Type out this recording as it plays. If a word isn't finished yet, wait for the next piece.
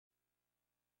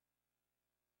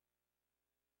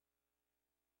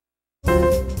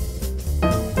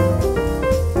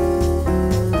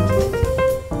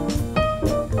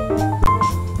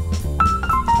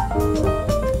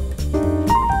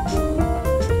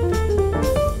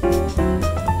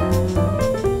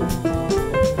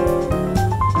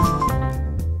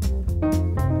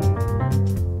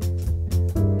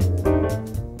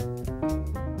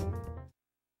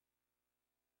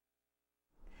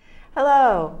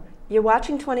You're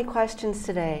watching 20 Questions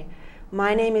today.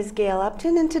 My name is Gail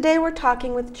Upton, and today we're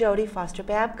talking with Judie Foster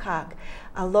Babcock,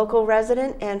 a local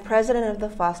resident and president of the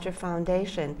Foster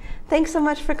Foundation. Thanks so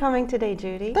much for coming today,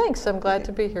 Judie. Thanks. I'm glad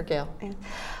to be here, Gail.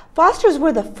 Fosters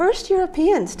were the first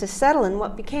Europeans to settle in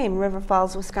what became River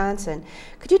Falls, Wisconsin.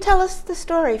 Could you tell us the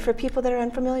story for people that are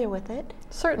unfamiliar with it?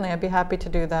 Certainly, I'd be happy to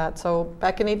do that. So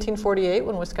back in 1848,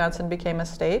 when Wisconsin became a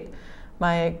state,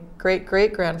 my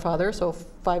great-great-grandfather, so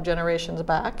 5 generations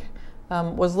back,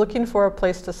 was looking for a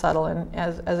place to settle. And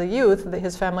as a youth,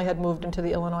 his family had moved into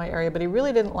the Illinois area, but he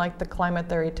really didn't like the climate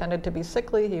there. He tended to be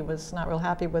sickly. He was not real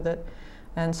happy with it.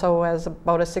 And so as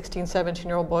about a 16,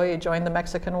 17-year-old boy, he joined the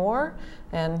Mexican War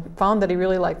and found that he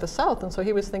really liked the South. And so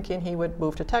he was thinking he would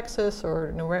move to Texas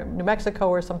or New Mexico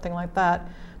or something like that.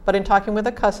 But in talking with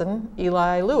a cousin,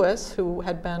 Eli Lewis, who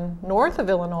had been north of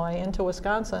Illinois into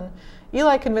Wisconsin,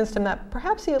 Eli convinced him that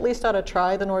perhaps he at least ought to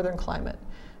try the northern climate.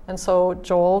 And so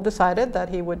Joel decided that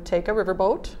he would take a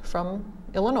riverboat from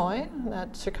Illinois,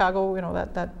 that Chicago,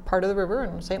 that part of the river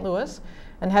in St. Louis,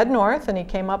 and head north. And he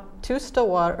came up to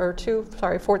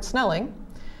Fort Snelling,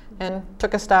 and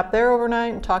took a stop there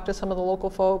overnight and talked to some of the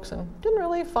local folks, and didn't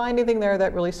really find anything there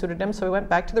that really suited him. So he went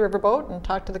back to the riverboat and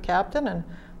talked to the captain and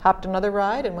hopped another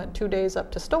ride and went 2 days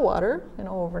up to Stillwater,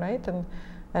 overnight.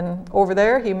 And over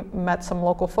there, he met some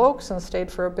local folks and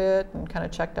stayed for a bit and kind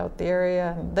of checked out the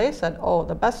area. And they said, oh,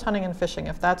 the best hunting and fishing,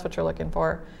 if that's what you're looking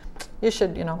for, you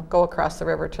should, go across the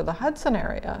river to the Hudson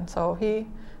area. And so he,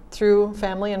 through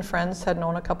family and friends, had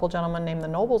known a couple gentlemen named the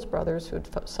Nobles brothers who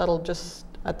had settled just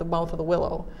at the mouth of the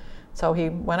Willow. So he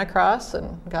went across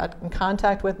and got in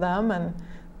contact with them, and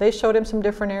they showed him some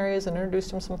different areas and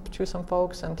introduced him to some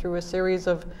folks. And through a series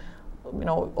of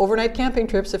overnight camping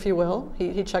trips, if you will,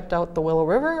 he checked out the Willow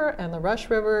River and the Rush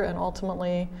River, and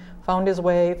ultimately found his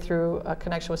way through a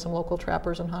connection with some local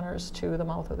trappers and hunters to the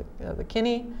mouth of the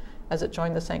Kinney as it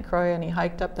joined the St. Croix, and he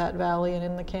hiked up that valley and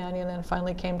in the canyon and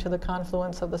finally came to the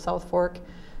confluence of the South Fork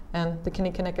and the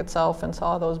Kinnickinnick itself and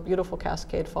saw those beautiful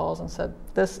Cascade Falls and said,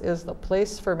 this is the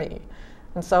place for me.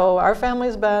 And so our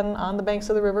family's been on the banks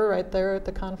of the river right there at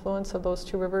the confluence of those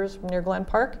 2 rivers near Glen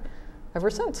Park ever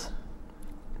since.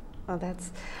 Oh,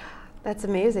 that's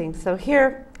amazing. So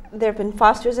here, there have been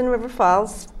Fosters in River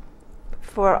Falls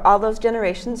for all those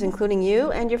generations, including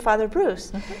you and your father,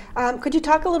 Bruce. Mm-hmm. Could you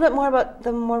talk a little bit more about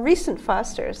the more recent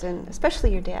Fosters, and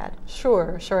especially your dad?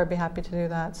 Sure, I'd be happy to do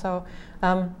that. So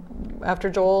after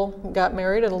Joel got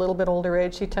married at a little bit older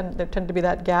age, there tended to be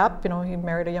that gap. He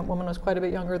married a young woman who was quite a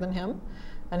bit younger than him.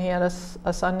 And he had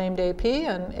a son named AP,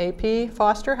 and AP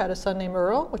Foster had a son named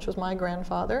Earl, which was my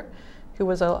grandfather, who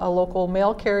was a local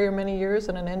mail carrier many years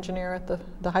and an engineer at the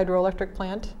hydroelectric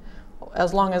plant,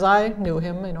 as long as I knew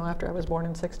him, after I was born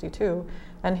in '62.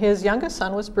 And his youngest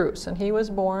son was Bruce, and he was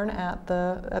born at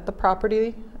the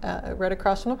property right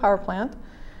across from the power plant.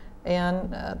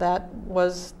 And that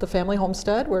was the family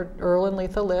homestead where Earl and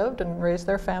Letha lived and raised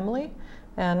their family.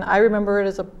 And I remember it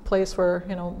as a place where,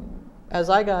 as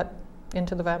I got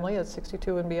into the family at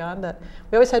 62 and beyond, that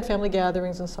we always had family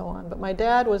gatherings and so on. But my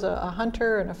dad was a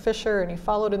hunter and a fisher, and he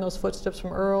followed in those footsteps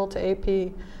from Earl to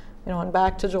AP, and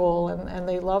back to Joel, and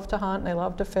they loved to hunt and they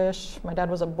loved to fish. My dad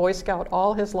was a Boy Scout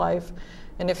all his life.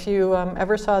 And if you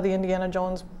ever saw the Indiana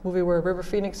Jones movie where River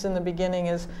Phoenix in the beginning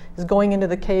is going into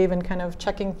the cave and kind of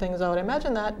checking things out, I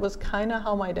imagine that was kind of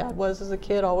how my dad was as a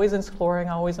kid, always exploring,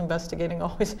 always investigating,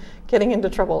 always getting into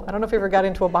trouble. I don't know if he ever got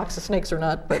into a box of snakes or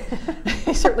not, but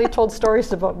he certainly told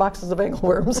stories about boxes of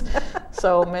angleworms.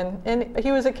 So, and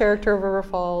he was a character of River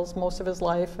Falls most of his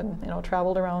life, and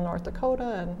traveled around North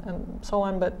Dakota and so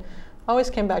on, but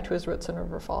always came back to his roots in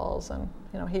River Falls. And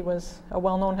he was a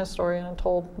well-known historian and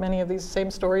told many of these same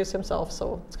stories himself,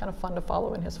 so it's kind of fun to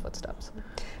follow in his footsteps.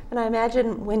 And I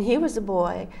imagine when he was a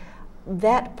boy,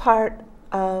 that part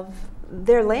of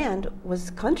their land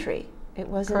was country. It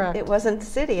wasn't. Correct. It wasn't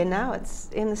city, and now it's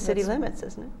in the city limits,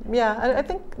 isn't it? Yeah, I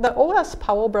think the O.S.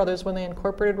 Powell brothers, when they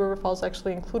incorporated River Falls,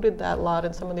 actually included that lot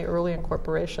in some of the early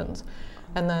incorporations,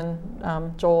 and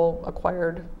then Joel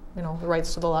acquired the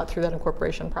rights to the lot through that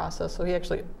incorporation process. So he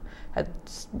actually had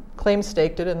claim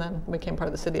staked it, and then became part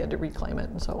of the city, had to reclaim it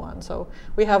and so on. So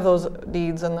we have those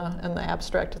deeds and the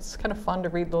abstract. It's kind of fun to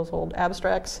read those old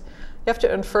abstracts. You have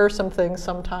to infer some things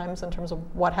sometimes in terms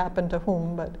of what happened to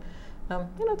whom, but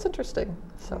it's interesting.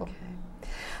 So. Okay.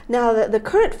 Now the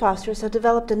current Fosters have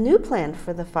developed a new plan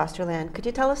for the foster land. Could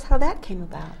you tell us how that came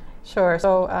about? Sure.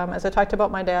 So as I talked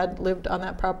about, my dad lived on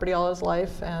that property all his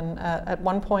life, and at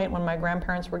one point when my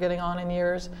grandparents were getting on in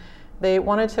years, they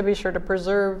wanted to be sure to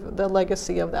preserve the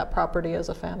legacy of that property as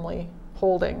a family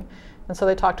holding. And so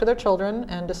they talked to their children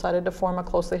and decided to form a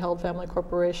closely held family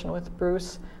corporation with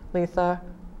Bruce, Letha,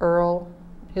 Earl,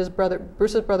 his brother,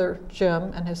 Bruce's brother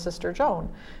Jim, and his sister Joan.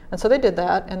 And so they did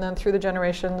that, and then through the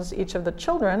generations, each of the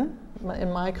children,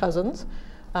 and my cousins,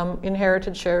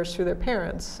 inherited shares through their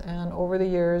parents. And over the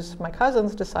years, my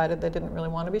cousins decided they didn't really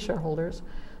want to be shareholders.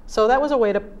 So that was a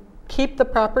way to keep the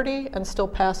property and still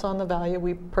pass on the value.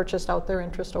 We purchased out their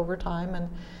interest over time,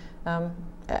 and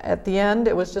at the end,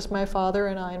 it was just my father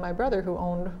and I and my brother who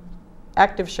owned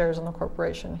active shares in the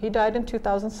corporation. He died in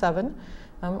 2007,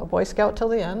 a Boy Scout till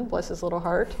the end, bless his little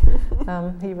heart.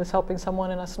 He was helping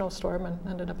someone in a snowstorm and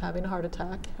ended up having a heart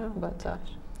attack. Oh, but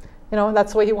you know,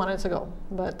 that's the way he wanted to go.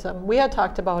 But we had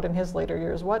talked about in his later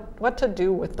years what to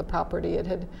do with the property. It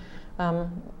had,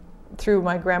 through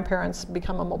my grandparents,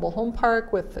 become a mobile home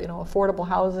park with, you know, affordable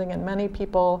housing, and many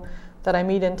people that I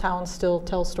meet in town still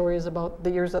tell stories about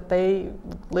the years that they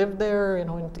lived there, you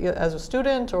know, as a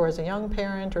student or as a young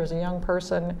parent or as a young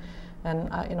person. And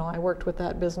you know, I worked with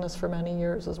that business for many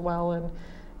years as well. And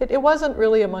it wasn't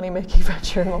really a money-making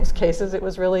venture in most cases. It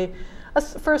was really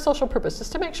for a social purpose,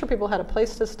 just to make sure people had a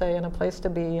place to stay and a place to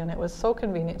be. And it was so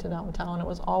convenient to downtown. It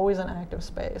was always an active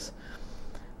space.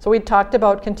 So we talked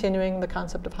about continuing the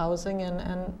concept of housing,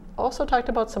 and also talked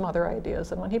about some other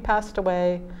ideas. And when he passed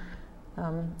away,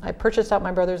 I purchased out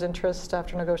my brother's interest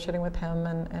after negotiating with him,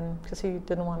 and because he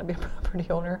didn't want to be a property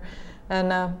owner,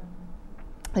 and at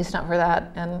least not for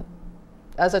that. And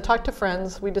as I talked to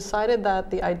friends, we decided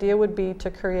that the idea would be to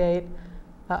create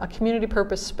a community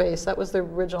purpose space. That was the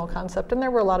original concept, and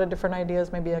there were a lot of different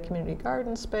ideas, maybe a community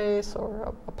garden space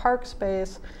or a park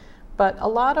space. But a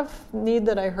lot of need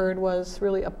that I heard was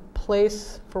really a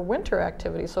place for winter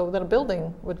activity, so that a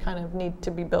building would kind of need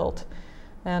to be built.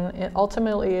 And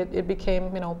ultimately, it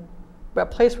became, you know, a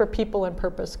place where people and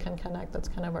purpose can connect. That's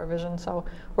kind of our vision. So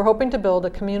we're hoping to build a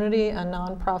community and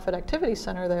nonprofit activity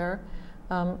center there.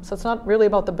 So it's not really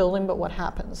about the building, but what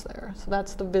happens there. So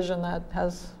that's the vision that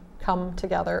has come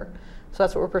together. So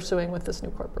that's what we're pursuing with this new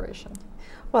corporation.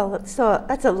 Well, so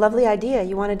that's a lovely idea.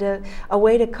 You wanted a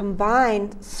way to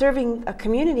combine serving a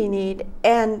community need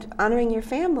and honoring your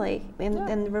family in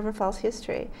the River Falls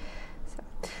history.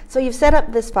 So you've set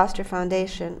up this Foster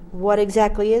Foundation. What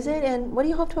exactly is it, and what do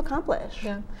you hope to accomplish?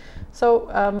 Yeah. So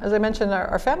as I mentioned,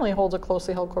 our family holds a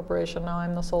closely held corporation. Now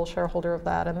I'm the sole shareholder of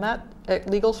that, and that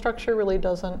legal structure really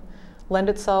doesn't lend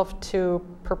itself to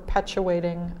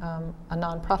perpetuating a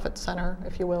nonprofit center,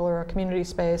 if you will, or a community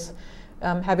space,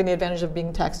 having the advantage of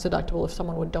being tax deductible if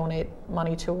someone would donate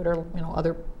money to it, or, you know,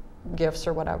 other gifts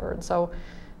or whatever. And so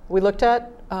we looked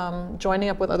at joining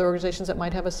up with other organizations that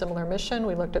might have a similar mission.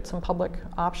 We looked at some public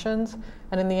options,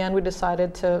 and in the end we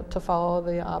decided to follow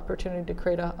the opportunity to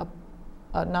create a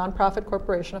nonprofit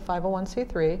corporation, a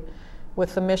 501c3,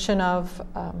 with the mission of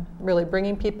really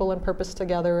bringing people and purpose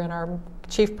together. And our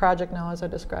chief project now, as I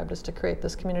described, is to create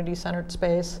this community-centered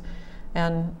space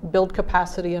and build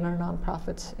capacity in our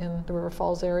nonprofits in the River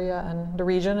Falls area and the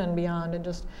region and beyond, and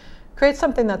just create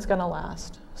something that's going to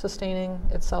last, sustaining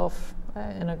itself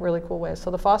in a really cool way.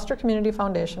 So the Foster Community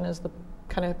Foundation is the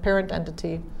kind of parent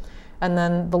entity, and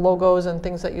then the logos and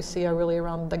things that you see are really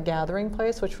around the gathering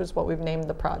place, which was what we've named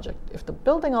the project. If the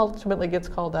building ultimately gets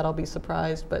called that, I'll be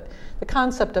surprised, but the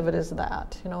concept of it is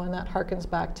that, you know, and that harkens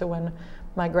back to when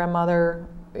my grandmother,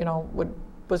 you know,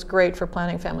 was great for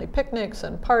planning family picnics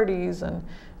and parties and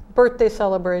birthday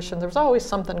celebrations. There was always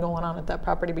something going on at that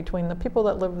property between the people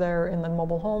that live there in the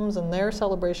mobile homes and their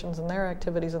celebrations and their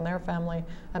activities and their family,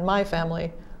 and my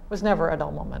family was never a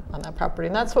dull moment on that property.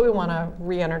 And that's what we want to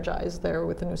re-energize there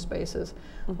with the new spaces.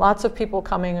 Mm-hmm. Lots of people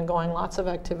coming and going, lots of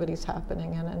activities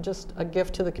happening, and just a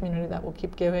gift to the community that will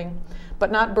keep giving,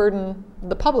 but not burden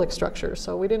the public structure.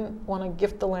 So we didn't want to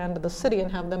gift the land to the city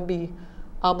and have them be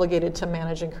obligated to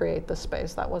manage and create the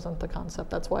space. That wasn't the concept.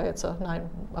 That's why it's a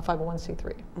 501c3.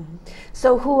 Mm-hmm.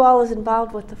 So who all is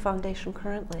involved with the foundation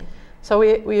currently? So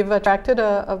we've attracted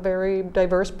a very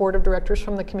diverse board of directors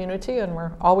from the community, and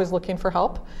we're always looking for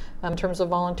help in terms of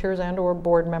volunteers and or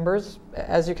board members.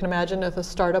 As you can imagine, with a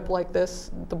startup like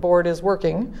this, the board is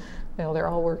working. You know, they're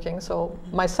all working. So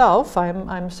myself,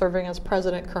 I'm serving as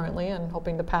president currently and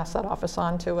hoping to pass that office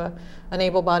on to an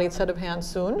able-bodied set of hands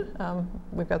soon.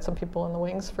 We've got some people in the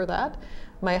wings for that.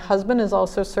 My husband is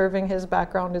also serving. His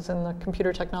background is in the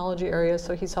computer technology area,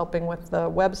 so he's helping with the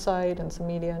website and some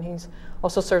media, and he's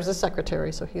also serves as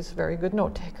secretary, so he's a very good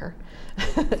note taker.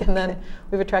 And then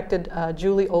we've attracted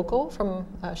Julie Okel from,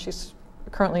 she's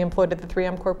currently employed at the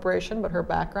 3M Corporation, but her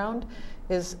background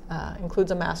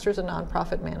includes a master's in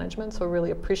nonprofit management, so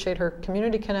really appreciate her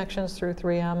community connections through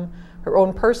 3M, her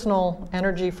own personal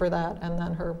energy for that, and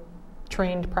then her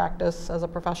trained practice as a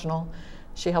professional.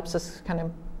 She helps us kind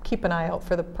of keep an eye out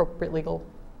for the appropriate legal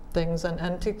things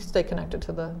and to stay connected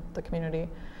to the community.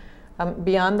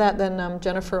 Beyond that, then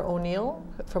Jennifer O'Neill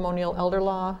from O'Neill Elder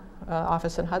Law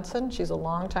office in Hudson. She's a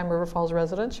longtime River Falls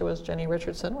resident. She was Jenny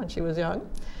Richardson when she was young.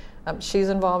 She's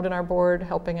involved in our board,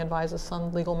 helping advise us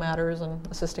on legal matters and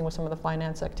assisting with some of the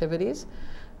finance activities.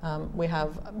 We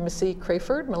have Melissa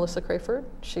Crayford.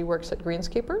 She works at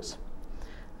Greenskeepers.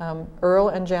 Earl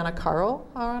and Jana Carl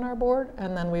are on our board,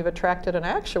 and then we've attracted an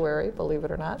actuary, believe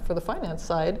it or not, for the finance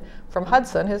side from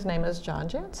Hudson. His name is John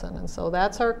Jansen, and so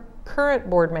that's our current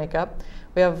board makeup.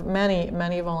 We have many,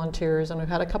 many volunteers, and we've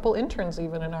had a couple interns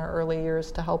even in our early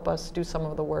years to help us do some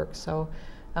of the work. So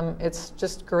it's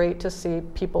just great to see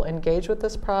people engage with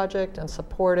this project and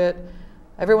support it.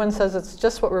 Everyone says it's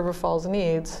just what River Falls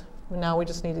needs. Now we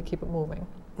just need to keep it moving.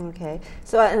 Okay,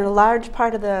 so and a large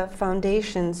part of the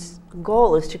foundation's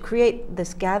goal is to create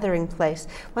this gathering place.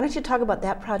 Why don't you talk about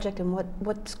that project and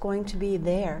what's going to be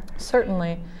there?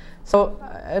 Certainly. So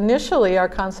initially our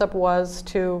concept was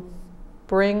to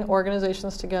bring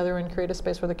organizations together and create a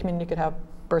space where the community could have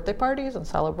birthday parties and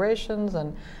celebrations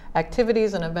and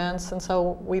activities and events, and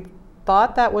so we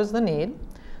thought that was the need.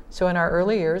 So in our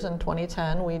early years, in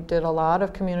 2010, we did a lot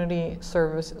of community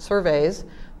surveys,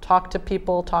 talked to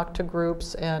people, talked to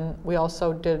groups, and we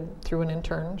also did, through an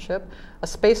internship, a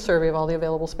space survey of all the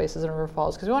available spaces in River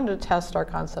Falls, because we wanted to test our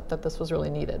concept that this was really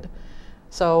needed.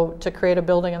 So to create a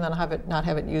building and then not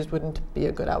have it used wouldn't be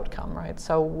a good outcome, right?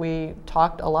 So we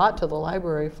talked a lot to the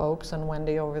library folks and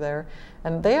Wendy over there,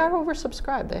 and they are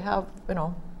oversubscribed. They have,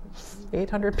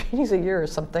 800 paintings a year or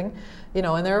something,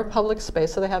 and they're a public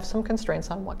space, so they have some constraints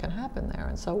on what can happen there.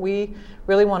 And so we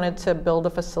really wanted to build a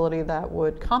facility that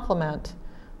would complement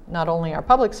not only our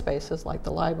public spaces like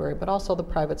the library, but also the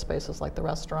private spaces like the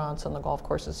restaurants and the golf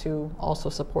courses who also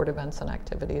support events and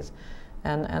activities,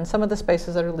 and some of the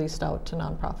spaces that are leased out to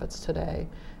nonprofits today.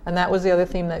 And that was the other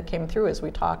theme that came through as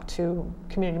we talked to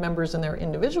community members and their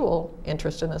individual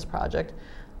interest in this project.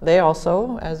 They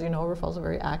also, as you know, River Falls is a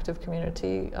very active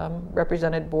community,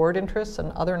 represented board interests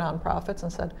and other nonprofits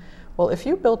and said, well, if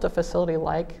you built a facility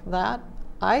like that,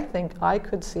 I think I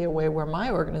could see a way where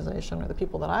my organization or the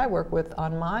people that I work with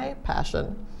on my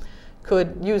passion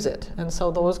could use it. And so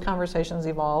those conversations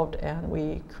evolved, and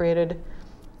we created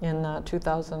in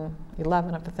 2011,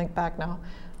 I have to think back now,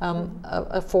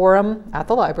 a forum at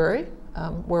the library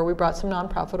where we brought some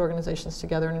nonprofit organizations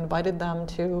together and invited them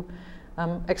to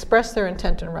express their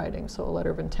intent in writing. So a letter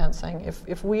of intent saying,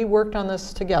 if we worked on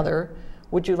this together,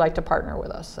 would you like to partner with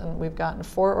us? And we've gotten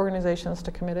 4 organizations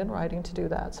to commit in writing to do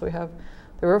that. So we have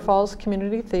the River Falls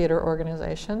Community Theater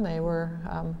Organization. They were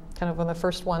kind of one of the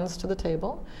first ones to the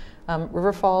table.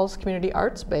 River Falls Community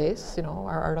Arts Base,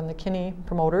 our Art on the Kinney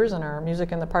promoters and our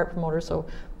Music in the Park promoters, so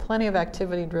plenty of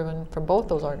activity driven from both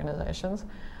those organizations.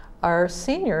 Our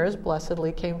seniors,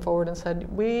 blessedly, came forward and said,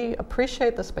 we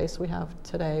appreciate the space we have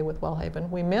today with Wellhaven.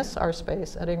 We miss our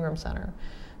space at Ingram Center.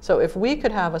 So if we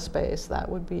could have a space, that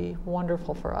would be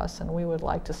wonderful for us, and we would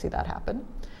like to see that happen.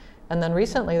 And then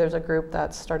recently there's a group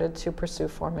that started to pursue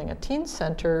forming a teen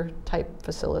center type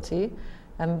facility,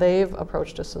 and they've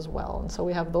approached us as well. And so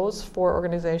we have those 4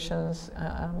 organizations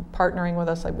partnering with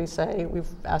us, like we say. We've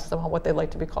asked them what they'd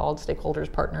like to be called,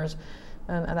 stakeholders, partners.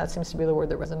 And that seems to be the word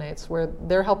that resonates, where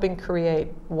they're helping create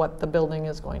what the building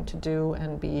is going to do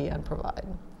and be and provide.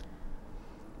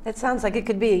 It sounds like it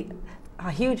could be a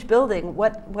huge building.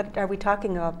 What are we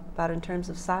talking about in terms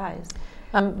of size?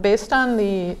 Based on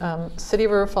the City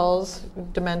of River Falls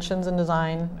dimensions and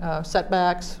design,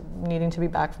 setbacks, needing to be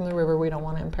back from the river, we don't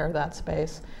want to impair that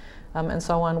space, and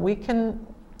so on, we can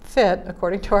fit,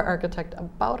 according to our architect,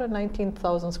 about a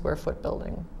 19,000 square foot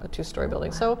building, a 2-story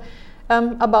building. Wow. So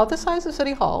about the size of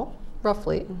City Hall,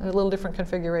 roughly. Mm-hmm. A little different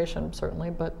configuration, certainly,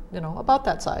 but about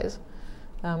that size.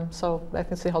 So I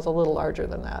think City Hall's a little larger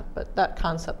than that, but that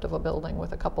concept of a building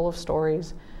with a couple of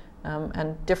stories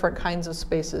and different kinds of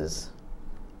spaces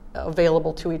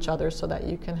available to each other so that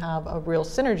you can have a real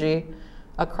synergy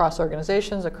across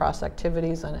organizations, across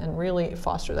activities, and really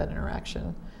foster that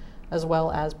interaction, as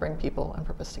well as bring people and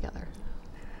purpose together.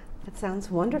 That sounds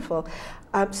wonderful.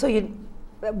 So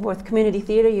with community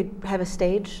theater, you'd have a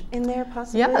stage in there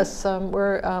possibly? Yes,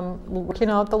 we're working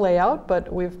out the layout,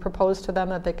 but we've proposed to them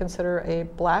that they consider a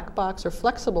black box or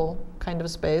flexible kind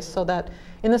of space so that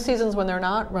in the seasons when they're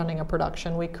not running a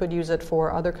production, we could use it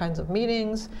for other kinds of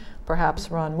meetings,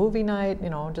 perhaps run movie night,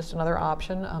 just another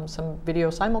option, some video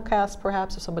simulcast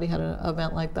perhaps if somebody had an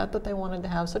event like that they wanted to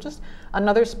have. So just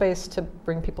another space to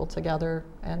bring people together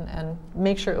and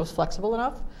make sure it was flexible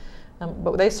enough.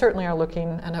 But they certainly are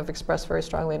looking and have expressed very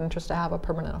strongly an interest to have a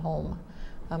permanent home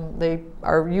They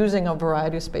are using a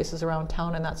variety of spaces around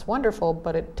town, and that's wonderful,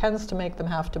 but it tends to make them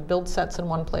have to build sets in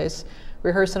one place,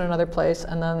 rehearse in another place,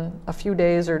 and then a few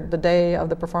days or the day of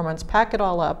the performance, pack it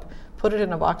all up, put it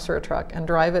in a box or a truck, and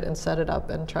drive it and set it up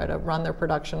and try to run their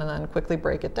production and then quickly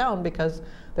break it down because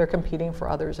they're competing for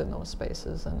others in those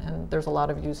spaces, and there's a lot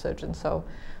of usage, and so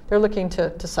they're looking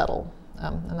to settle.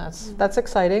 And that's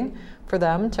exciting for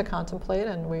them to contemplate,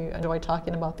 and we enjoy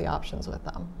talking about the options with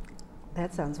them.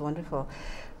 That sounds wonderful.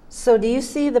 So do you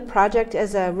see the project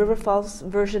as a River Falls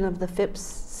version of the Phipps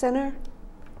Center?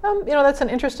 You know, that's an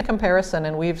interesting comparison,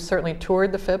 and we've certainly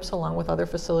toured the Phipps along with other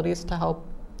facilities to help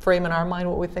frame in our mind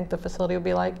what we think the facility will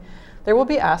be like. There will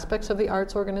be aspects of the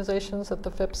arts organizations that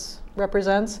the Phipps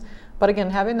represents, but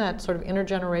again, having that sort of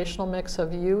intergenerational mix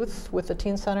of youth with the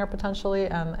teen center potentially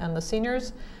and the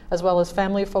seniors, as well as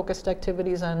family-focused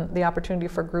activities and the opportunity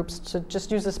for groups to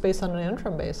just use the space on an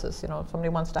interim basis. You know, if somebody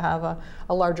wants to have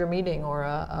a larger meeting or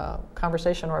a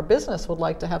conversation, or a business would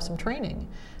like to have some training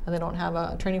and they don't have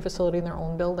a training facility in their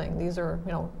own building. These are,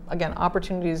 you know, again,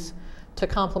 opportunities to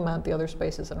complement the other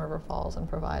spaces in River Falls and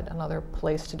provide another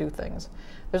place to do things.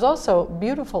 There's also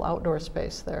beautiful outdoor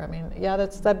space there. I mean, yeah,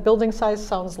 that building size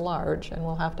sounds large and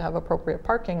we'll have to have appropriate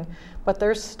parking, but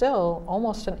there's still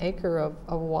almost an acre of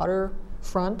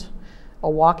waterfront, a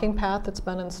walking path that's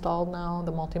been installed now,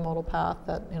 the multimodal path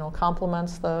that, you know,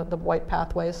 complements the white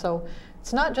pathway. So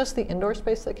it's not just the indoor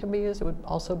space that can be used, it would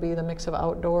also be the mix of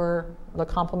outdoor, the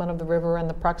complement of the river, and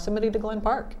the proximity to Glen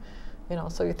Park. You know,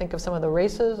 so you think of some of the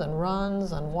races and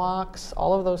runs and walks,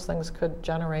 all of those things could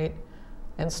generate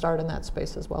and start in that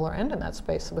space as well, or end in that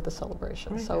space with the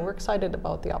celebration. So we're excited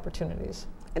about the opportunities.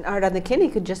 And Art on the Kinney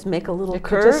could just make a little It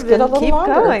curve could just get and a little keep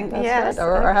longer. going. That's Yes, right.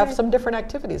 Or have some different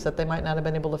activities that they might not have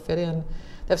been able to fit in.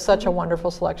 They have such a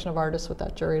wonderful selection of artists with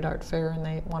that juried art fair, and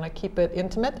they want to keep it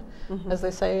intimate, as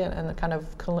they say, and kind of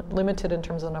limited in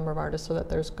terms of the number of artists so that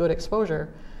there's good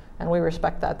exposure. And we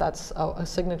respect that. That's a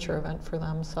signature event for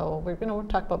them. So we'll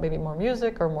talk about maybe more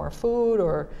music or more food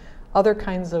or other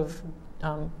kinds of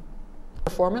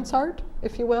performance art,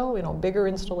 if you will. You know, bigger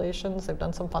installations. They've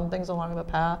done some fun things along the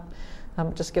path.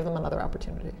 Just give them another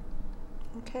opportunity.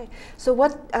 Okay. So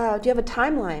what, do you have a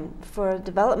timeline for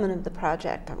development of the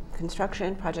project?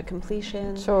 Construction, project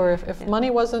completion? Sure. If money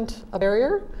wasn't a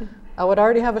barrier, I would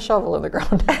already have a shovel in the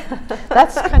ground.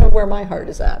 That's kind of where my heart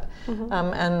is at.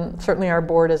 And certainly our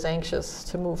board is anxious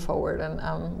to move forward.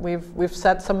 And we've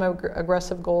set some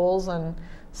aggressive goals and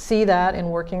see that in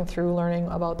working through learning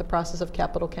about the process of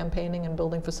capital campaigning and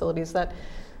building facilities, that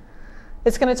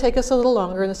it's going to take us a little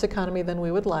longer in this economy than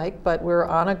we would like, but we're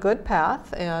on a good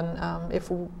path. And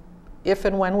if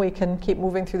and when we can keep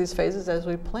moving through these phases as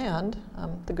we planned,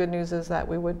 the good news is that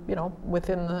we would,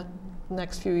 within the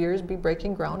next few years, be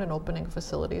breaking ground and opening a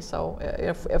facility. So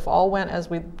if all went as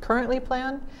we currently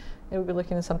plan, it would be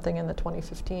looking at something in the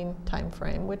 2015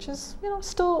 timeframe, which is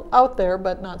still out there,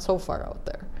 but not so far out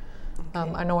there.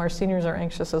 Okay. I know our seniors are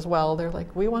anxious as well. They're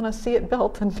like, we want to see it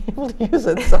built and be able to use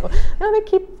it. So they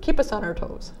keep us on our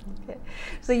toes. Okay.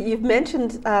 So you've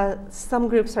mentioned some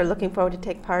groups are looking forward to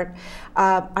take part.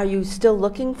 Are you still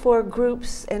looking for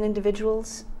groups and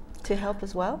individuals to help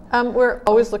as well? We're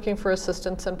always looking for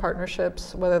assistance and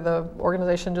partnerships, whether the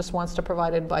organization just wants to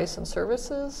provide advice and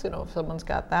services, if someone's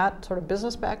got that sort of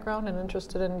business background and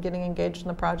interested in getting engaged in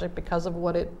the project because of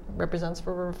what it represents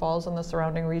for River Falls and the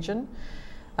surrounding region.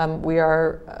 We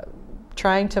are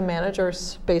trying to manage our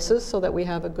spaces so that we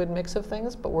have a good mix of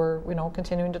things, but we're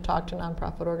continuing to talk to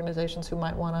nonprofit organizations who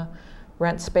might want to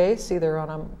rent space either on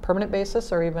a permanent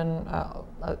basis or even,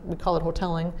 we call it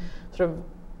hoteling,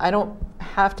 I don't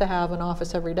have to have an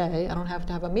office every day. I don't have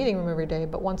to have a meeting room every day,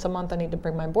 but once a month I need to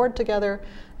bring my board together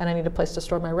and I need a place to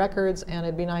store my records, and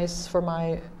it'd be nice for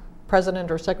my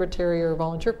president or secretary or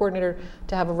volunteer coordinator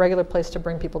to have a regular place to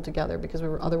bring people together, because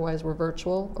otherwise we're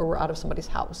virtual or we're out of somebody's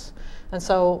house. And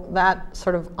so that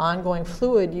sort of ongoing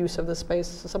fluid use of the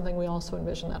space is something we also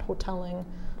envision, that hoteling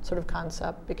sort of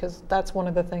concept, because that's one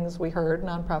of the things we heard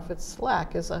nonprofits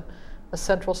lack, is a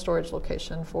central storage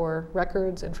location for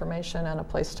records, information, and a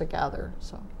place to gather.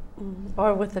 So.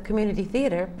 Or with the community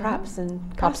theater, props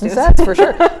and props and sets, for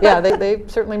sure. Yeah, they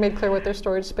certainly made clear what their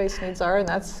storage space needs are, and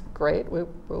that's great. We're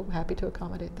happy to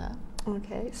accommodate that.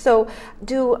 Okay. So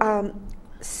do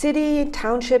city,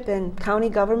 township, and county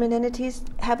government entities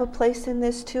have a place in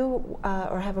this too,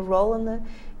 or have a role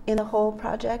in the whole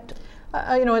project?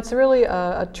 It's really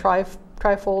a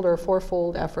trifold or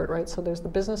fourfold effort, right? So there's the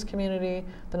business community,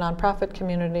 the nonprofit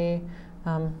community,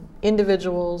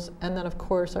 individuals, and then of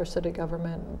course our city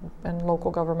government and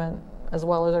local government, as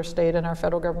well as our state and our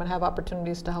federal government, have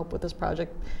opportunities to help with this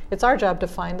project. It's our job to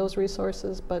find those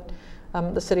resources, but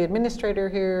the city administrator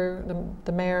here,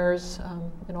 the mayors,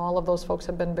 all of those folks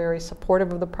have been very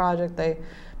supportive of the project. They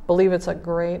believe it's a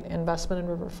great investment in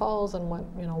River Falls and what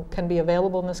can be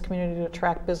available in this community to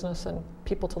attract business and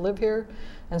people to live here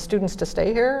and students to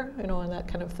stay here, and that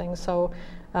kind of thing. So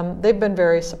they've been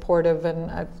very supportive,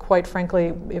 and quite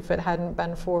frankly, if it hadn't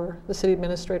been for the city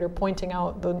administrator pointing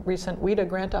out the recent WIDA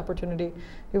grant opportunity,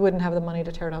 we wouldn't have the money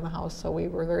to tear down the house. So we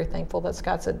were very thankful that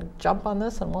Scott said, jump on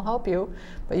this and we'll help you,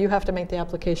 but you have to make the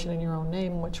application in your own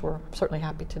name, which we're certainly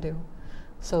happy to do.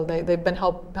 So they've been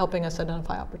helping us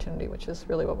identify opportunity, which is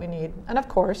really what we need. And of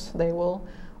course, they will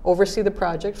oversee the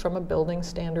project from a building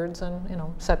standards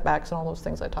and setbacks and all those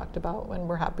things I talked about, and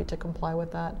we're happy to comply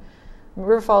with that.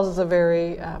 River Falls is a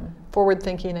very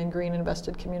forward-thinking and green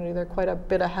invested community. They're quite a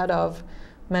bit ahead of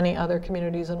many other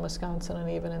communities in Wisconsin and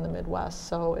even in the Midwest.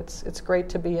 So it's great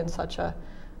to be in such an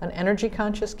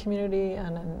energy-conscious community,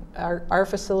 and our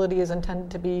facility is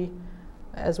intended to be,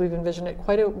 as we've envisioned it,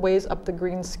 quite a ways up the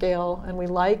green scale, and we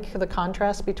like the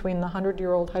contrast between the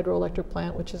 100-year-old hydroelectric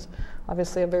plant, which is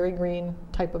obviously a very green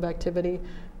type of activity,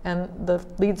 and the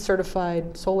LEED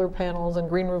certified solar panels and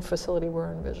green roof facility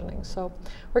we're envisioning. So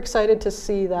we're excited to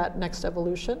see that next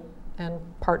evolution and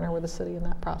partner with the city in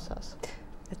that process.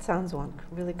 It sounds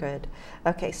really good.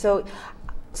 Okay, so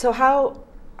how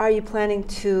are you planning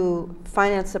to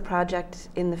finance the project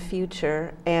in the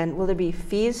future, and will there be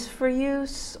fees for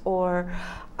use, or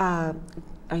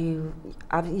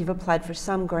you've applied for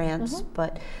some grants,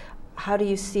 but how do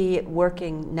you see it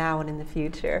working now and in the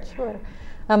future? Sure.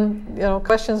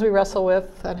 Questions we wrestle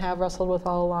with and have wrestled with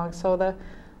all along. So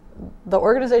the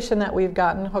organization that we've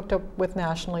gotten hooked up with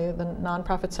nationally, the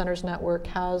Nonprofit Centers Network,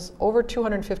 has over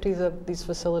 250 of these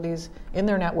facilities in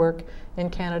their network in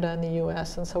Canada and the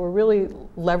US. And so we're really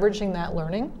leveraging that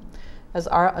learning as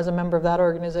a member of that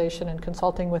organization and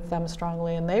consulting with them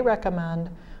strongly. And they recommend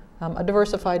a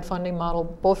diversified funding model,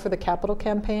 both for the capital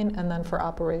campaign and then for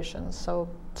operations. So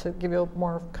to give you a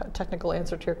more technical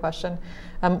answer to your question,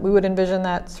 we would envision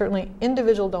that certainly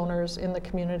individual donors in the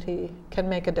community can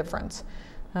make a difference.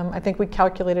 I think we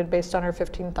calculated, based on our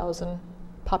 15,000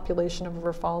 population of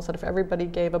River Falls, that if everybody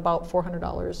gave about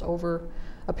 $400 over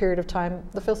a period of time,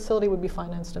 the facility would be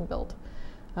financed and built.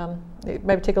 It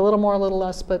might take a little more, a little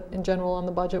less, but in general on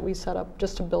the budget we set up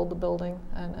just to build the building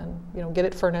and get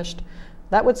it furnished.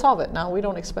 That would solve it. Now, we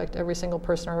don't expect every single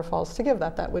person in River Falls to give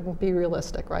that. That wouldn't be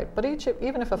realistic, right? But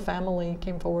even if a family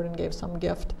came forward and gave some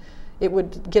gift, it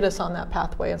would get us on that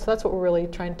pathway. And so that's what we're really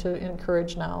trying to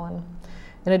encourage now. And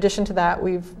in addition to that,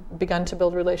 we've begun to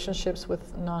build relationships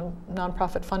with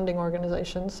nonprofit funding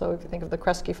organizations. So if you think of the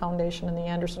Kresge Foundation and the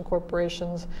Anderson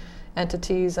Corporation's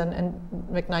entities and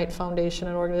McKnight Foundation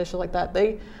and organizations like that,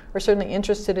 they are certainly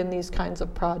interested in these kinds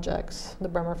of projects, the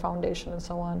Bremer Foundation and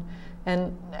so on.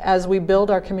 And as we build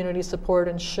our community support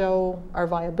and show our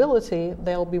viability,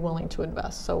 they'll be willing to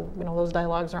invest. So those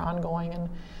dialogues are ongoing, and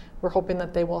we're hoping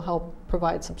that they will help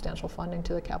provide substantial funding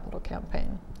to the capital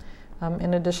campaign.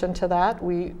 In addition to that,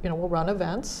 we'll run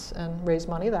events and raise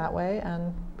money that way,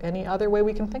 and any other way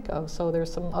we can think of. So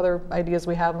there's some other ideas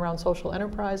we have around social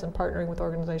enterprise and partnering with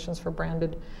organizations for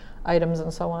branded items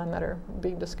and so on that are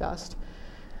being discussed.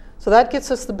 So that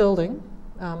gets us the building,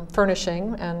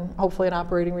 furnishing, and hopefully an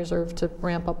operating reserve to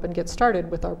ramp up and get started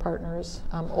with our partners.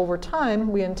 Over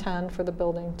time, we intend for the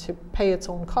building to pay its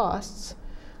own costs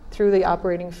through the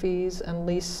operating fees and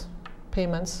lease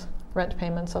payments, rent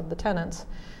payments of the tenants.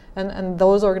 And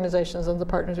those organizations and the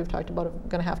partners we've talked about are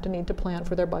going to need to plan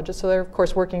for their budget. So they're, of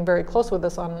course, working very close with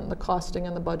us on the costing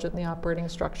and the budget and the operating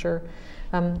structure.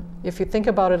 If you think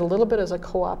about it a little bit as a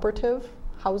cooperative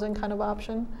housing kind of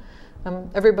option,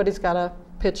 everybody's got to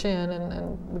pitch in,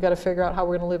 and we've got to figure out how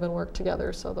we're going to live and work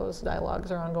together. So those dialogues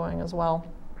are ongoing as well.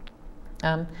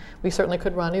 We certainly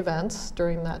could run events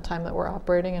during that time that we're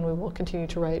operating, and we will continue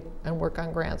to write and work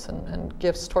on grants and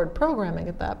gifts toward programming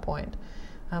at that point.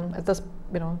 At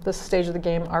this stage of the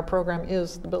game, our program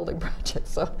is the building project.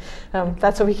 So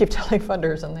that's what we keep telling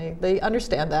funders, and they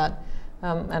understand that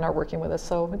and are working with us.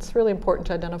 So it's really important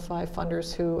to identify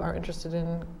funders who are interested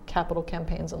in capital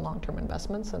campaigns and long-term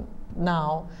investments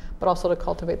now, but also to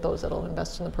cultivate those that will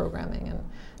invest in the programming and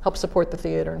help support the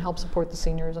theater and help support the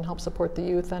seniors and help support the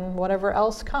youth and whatever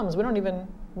else comes. We don't even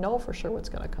know for sure what's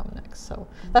going to come next. So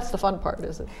that's the fun part,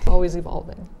 is it's always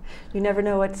evolving. You never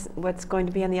know what's going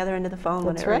to be on the other end of the phone.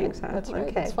 That's when it right. rings. That's right.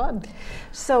 Okay. It's fun.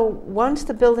 So once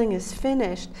the building is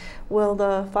finished, will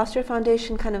the Foster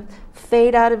Foundation kind of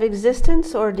fade out of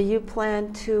existence, or do you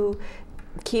plan to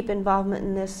keep involvement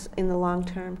in this in the long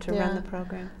term to run the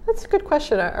program? That's a good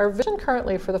question. Our vision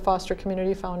currently for the Foster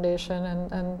Community Foundation,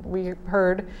 and we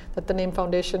heard that the name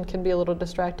foundation can be a little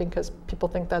distracting because people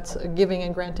think that's a giving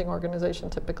and granting organization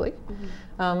typically.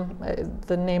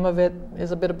 The name of it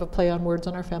is a bit of a play on words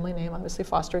on our family name, obviously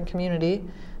fostering community.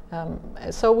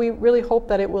 So we really hope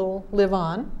that it will live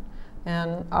on,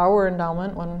 and our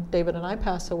endowment, when David and I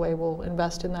pass away, will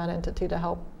invest in that entity to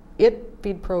help it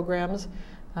feed programs.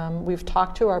 We've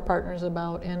talked to our partners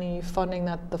about any funding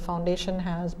that the foundation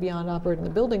has beyond operating the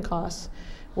building costs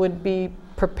would be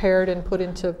prepared and put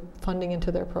into funding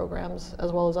into their programs,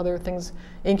 as well as other things,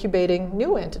 incubating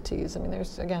new entities. I mean,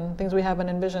 there's, again, things we haven't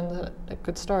envisioned that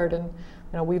could start. And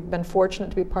we've been fortunate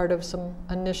to be part of some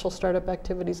initial startup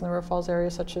activities in the River Falls area,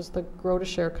 such as the Grow to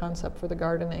Share concept for the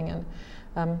gardening,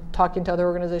 and talking to other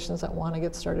organizations that want to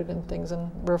get started in things. And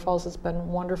River Falls has been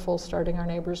wonderful, starting Our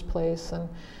Neighbor's Place. And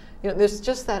there's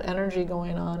just that energy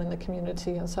going on in the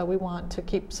community, and so we want to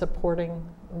keep supporting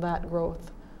that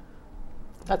growth.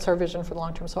 That's our vision for the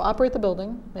long term. So operate the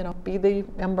building, be the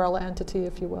umbrella entity,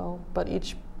 if you will, but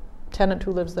each tenant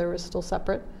who lives there is still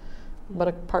separate, but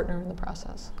a partner in the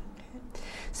process. Okay.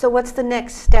 So what's the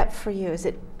next step for you? Is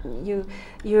it you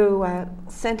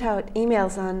sent out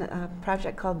emails on a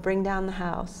project called Bring Down the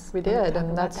House? We did,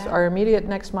 and that's our immediate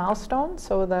next milestone.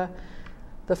 So the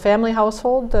family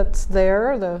household that's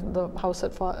there, the house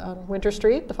at Winter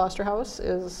Street, the Foster House,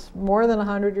 is more than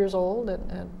 100 years old.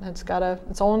 And it's got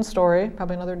its own story,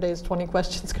 probably another day's 20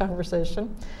 questions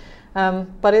conversation.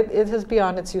 But it is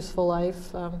beyond its useful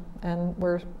life, and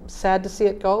we're sad to see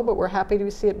it go, but we're happy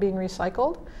to see it being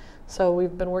recycled. So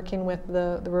we've been working with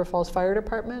the River Falls Fire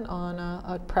Department on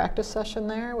a practice session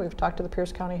there. We've talked to the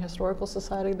Pierce County Historical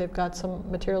Society. They've got some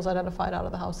materials identified out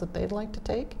of the house that they'd like to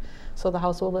take, so the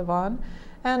house will live on.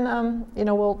 And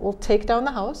we'll take down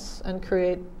the house and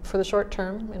create, for the short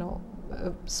term,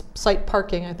 site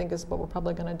parking, I think, is what we're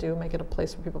probably going to do. Make it a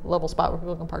place where level spot where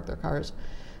people can park their cars,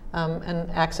 and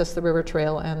access the river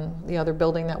trail. And the other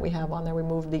building that we have on there, we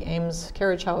moved the Ames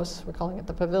carriage house, we're calling it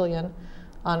the Pavilion,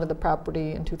 onto the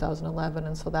property in 2011,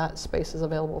 and so that space is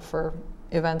available for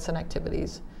events and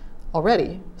activities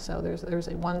already. So there's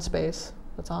one space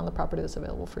that's on the property that's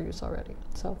available for use already.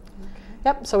 So,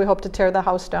 Yep. So we hope to tear the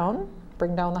house down.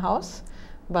 Bring down the house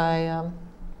by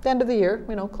the end of the year,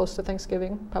 close to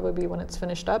Thanksgiving, probably when it's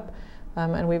finished up.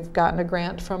 And we've gotten a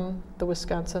grant from the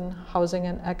Wisconsin Housing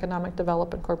and Economic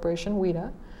Development Corporation,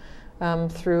 WHEDA,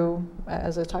 through,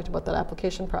 as I talked about, that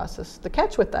application process. The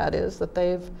catch with that is that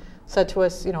they've said to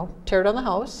us, tear down the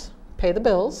house, pay the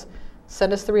bills,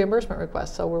 send us the reimbursement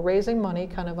request. So we're raising money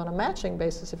kind of on a matching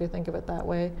basis, if you think of it that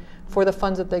way, for the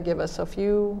funds that they give us. So if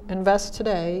you invest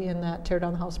today in that Tear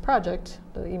Down the House project,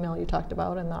 the email you talked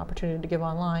about and the opportunity to give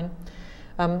online,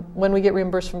 when we get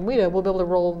reimbursed from WHEDA, we'll be able to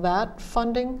roll that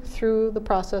funding through the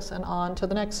process and on to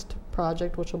the next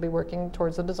project, which will be working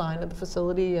towards the design of the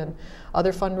facility and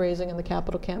other fundraising in the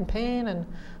capital campaign, and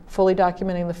fully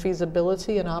documenting the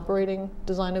feasibility and operating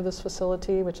design of this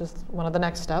facility, which is one of the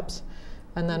next steps.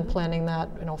 And then planning that,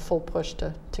 full push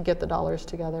to get the dollars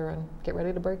together and get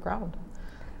ready to break ground.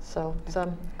 So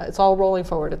it's all rolling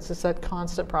forward. It's just that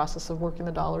constant process of working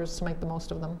the dollars to make the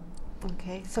most of them.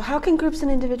 Okay. So how can groups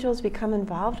and individuals become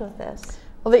involved with this?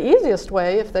 Well, the easiest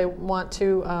way, if they want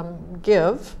to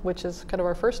give, which is kind of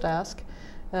our first ask,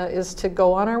 is to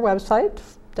go on our website,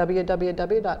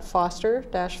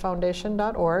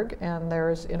 www.foster-foundation.org, and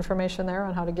there's information there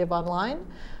on how to give online.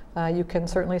 You can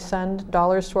certainly send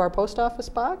dollars to our post office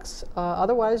box.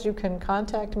 Otherwise, you can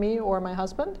contact me or my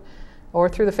husband, or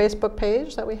through the Facebook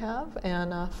page that we have,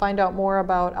 and find out more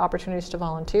about opportunities to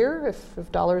volunteer.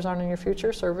 If dollars aren't in your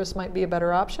future, service might be a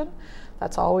better option.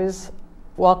 That's always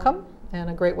welcome and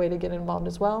a great way to get involved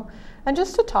as well. And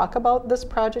just to talk about this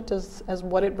project as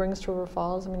what it brings to River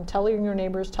Falls. I mean, telling your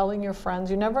neighbors, telling your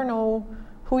friends. You never know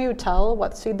who you tell,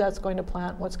 what seed that's going to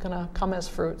plant, what's going to come as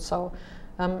fruit. So.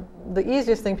 The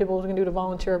easiest thing people can do to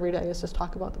volunteer every day is just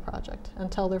talk about the project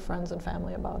and tell their friends and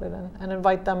family about it, and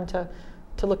invite them to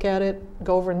look at it,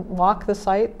 go over and walk the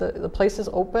site. The place is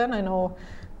open. I know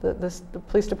the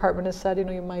police department has said,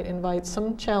 you might invite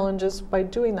some challenges by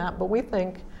doing that, but we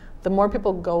think the more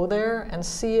people go there and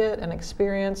see it and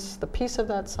experience the peace of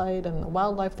that site and the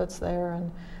wildlife that's there,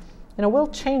 and we'll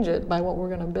change it by what we're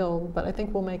going to build, but I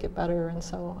think we'll make it better. And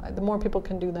so the more people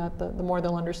can do that, the more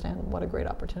they'll understand what a great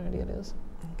opportunity it is.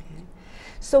 Okay.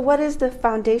 So what is the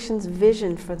foundation's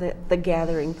vision for the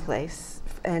gathering place,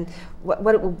 and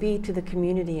what it will be to the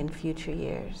community in future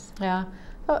years? Yeah.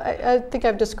 Well, I think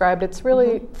I've described it's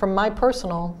really, from my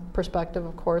personal perspective,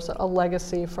 of course, a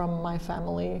legacy from my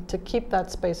family to keep that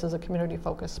space as a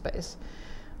community-focused space.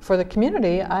 For the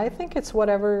community, I think it's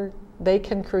whatever they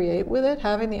can create with it,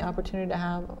 having the opportunity to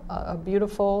have a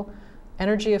beautiful,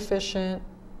 energy efficient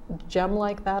gem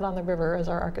like that on the river, as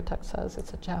our architect says,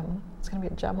 it's a gem. It's going to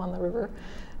be a gem on the river.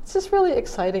 It's just really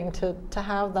exciting to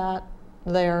have that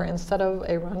there instead of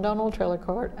a rundown old trailer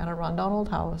court and a rundown old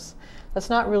house. That's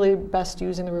not really best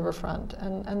using the riverfront.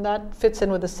 And that fits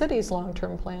in with the city's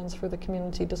long-term plans for the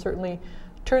community to certainly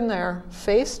turn their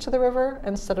face to the river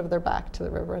instead of their back to the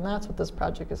river. And that's what this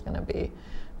project is going to be.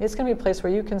 It's going to be a place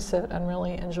where you can sit and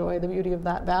really enjoy the beauty of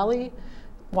that valley,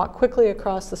 walk quickly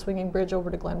across the swinging bridge over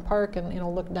to Glen Park and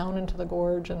look down into the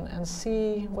gorge and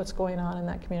see what's going on in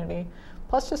that community.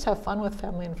 Plus just have fun with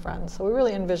family and friends. So we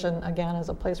really envision, again, as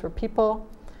a place where people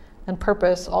and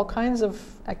purpose, all kinds of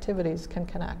activities can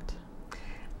connect.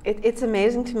 It's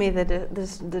amazing to me that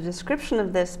the description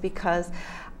of this, because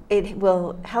it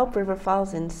will help River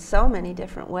Falls in so many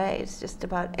different ways. Just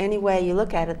about any way you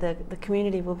look at it, the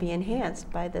community will be enhanced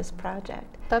by this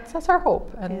project. That's our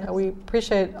hope, and yes. We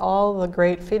appreciate all the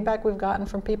great feedback we've gotten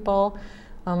from people.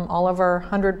 All of our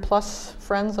 100+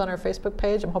 friends on our Facebook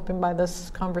page. I'm hoping by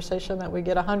this conversation that we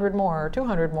get 100 more or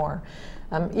 200 more.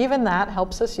 Even that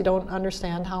helps us. You don't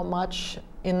understand how much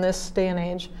in this day and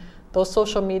age those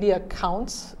social media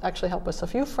accounts actually help us.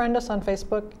 If you friend us on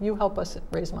Facebook, you help us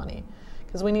raise money,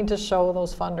 because we need to show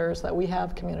those funders that we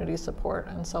have community support.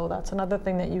 And so that's another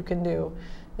thing that you can do,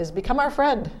 is become our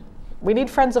friend. We need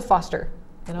friends of Foster.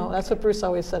 That's what Bruce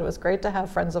always said. It was great to have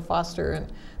friends of Foster,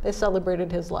 and they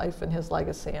celebrated his life and his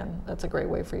legacy, and that's a great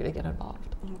way for you to get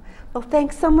involved. Well,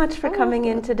 thanks so much for coming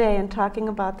in today and talking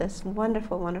about this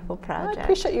wonderful, wonderful project. I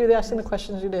appreciate you asking the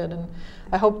questions you did, and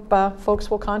I hope folks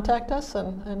will contact us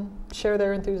and share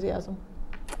their enthusiasm.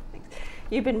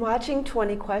 You've been watching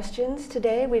 20 Questions.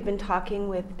 Today we've been talking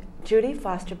with Judie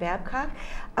Foster Babcock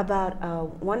about a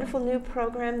wonderful new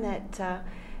program that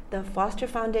the Foster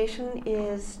Foundation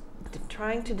is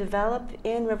trying to develop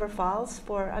in River Falls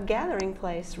for a gathering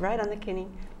place right on the Kinney.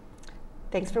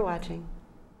 Thanks for watching.